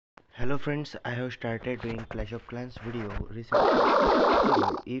Hello friends, I have started doing Clash of Clans video recently.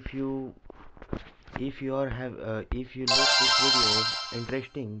 So if you look this video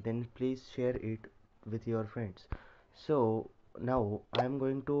interesting, then please share it with your friends. So now I am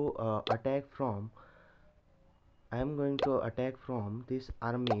going to attack from this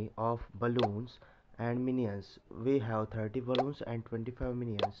army of balloons and minions. We have 30 balloons and 25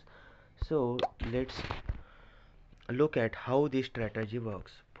 minions. So let's look at how this strategy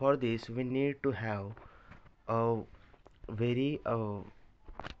works. For this we need to have a very an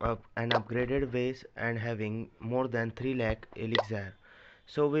upgraded base and having more than 3 lakh elixir.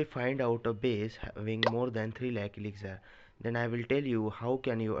 So we find out a base having more than 3 lakh elixir. Then I will tell you how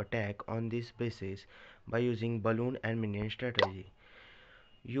can you attack on this basis by using balloon and minion strategy.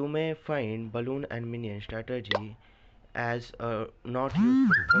 You may find balloon and minion strategy as not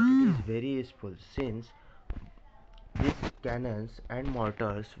useful, but it is very useful since these cannons and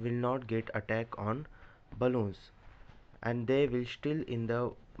mortars will not get attack on balloons and they will still in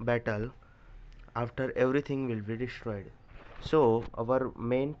the battle after everything will be destroyed. So our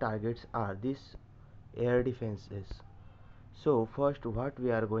main targets are these air defenses. So first what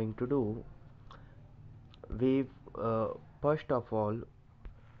we are going to do, we first of all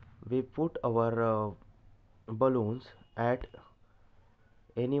we put our balloons at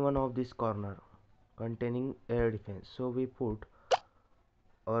any one of this corner containing air defense. So we put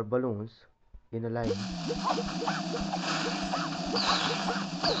our balloons in a line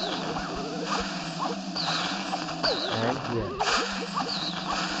and here.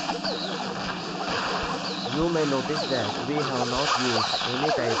 You may notice that we have not used any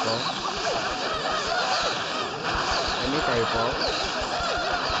type of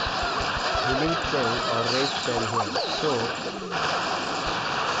healing spell or rage spell here. So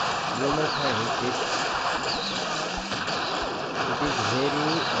you may find it is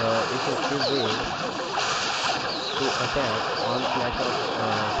very effective way to attack on Clash of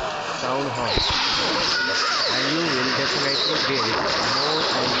Town Hall, and you will definitely get more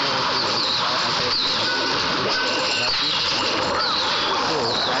and more kills by attacking rapid fire. So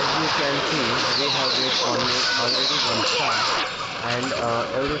as you can see, we have get already 1 star and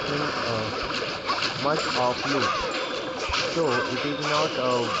everything much of loot. So it is not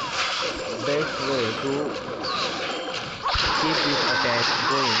a best way to keep this attack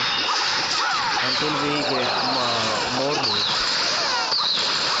going until we get more loot.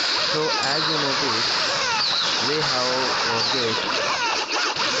 So as you notice, we have get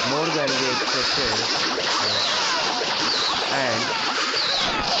more than we expected, and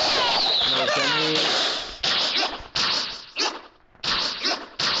now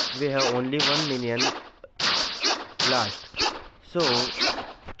we have only one minion last.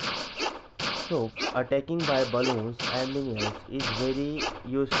 So attacking by balloons and minions is very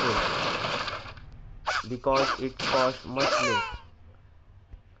useful because it costs much less.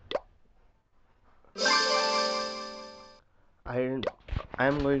 I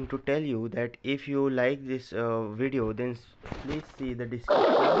am going to tell you that if you like this video, then please see the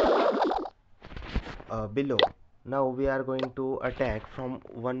description below. Now we are going to attack from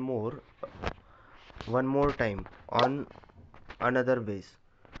one more time on another base.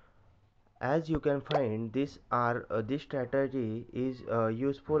 As you can find, this strategy is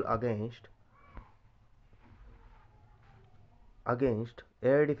useful against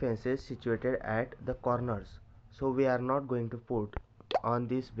air defenses situated at the corners. So we are not going to put on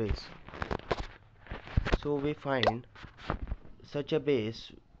this base. So we find such a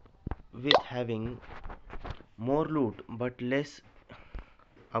base with having more loot but less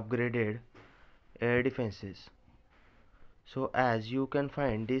upgraded air defenses. So as you can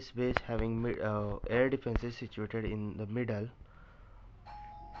find this base having air defenses situated in the middle,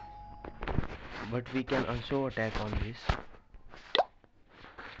 but we can also attack on this.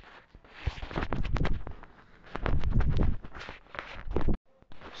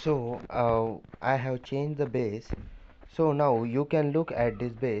 So I have changed the base. So now you can look at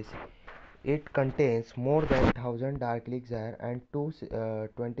this base. It contains more than 1000 dark elixir and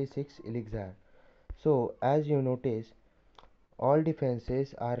 26 elixir. So as you notice, all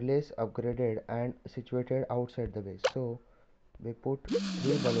defenses are less upgraded and situated outside the base. So we put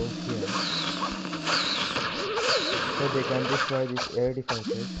 3 balloons here so they can destroy these air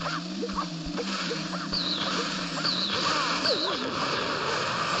defenses.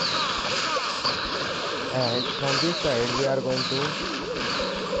 And from this side we are going to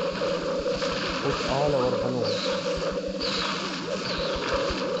put all our balloons,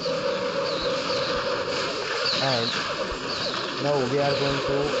 and now we are going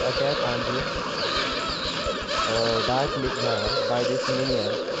to attack on this dark elixir by this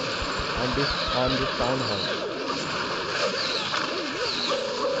minion. on this town hall.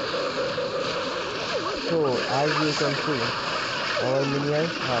 So as you can see, our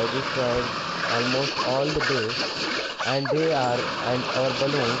minions have destroyed almost all the base, and our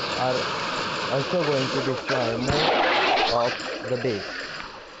balloons are also going to destroy most of the base.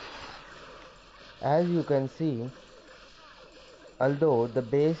 As you can see, although the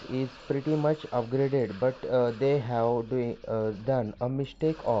base is pretty much upgraded, but they have done a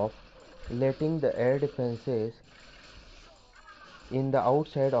mistake of letting the air defenses in the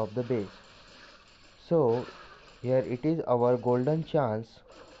outside of the base. So here it is our golden chance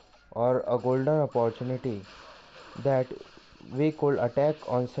or a golden opportunity that we could attack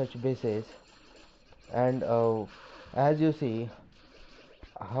on such bases. And as you see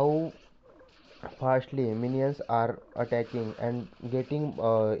how fastly minions are attacking and getting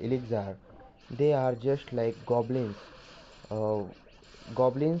elixir, they are just like goblins. uh,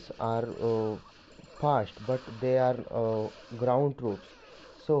 Goblins are fast, but they are ground troops,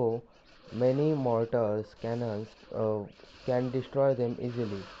 so many mortars, cannons can destroy them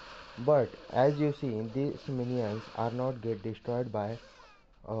easily. But as you see, these minions are not get destroyed by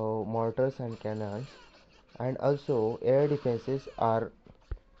mortars and cannons, and also air defenses are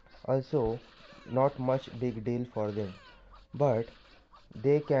also not much big deal for them, but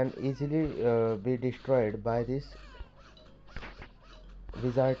they can easily be destroyed by this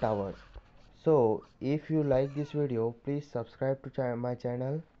wizard tower. So if you like this video, please subscribe to my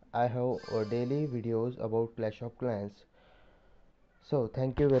channel. I have daily videos about Clash of Clans. So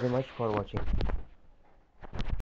thank you very much for watching.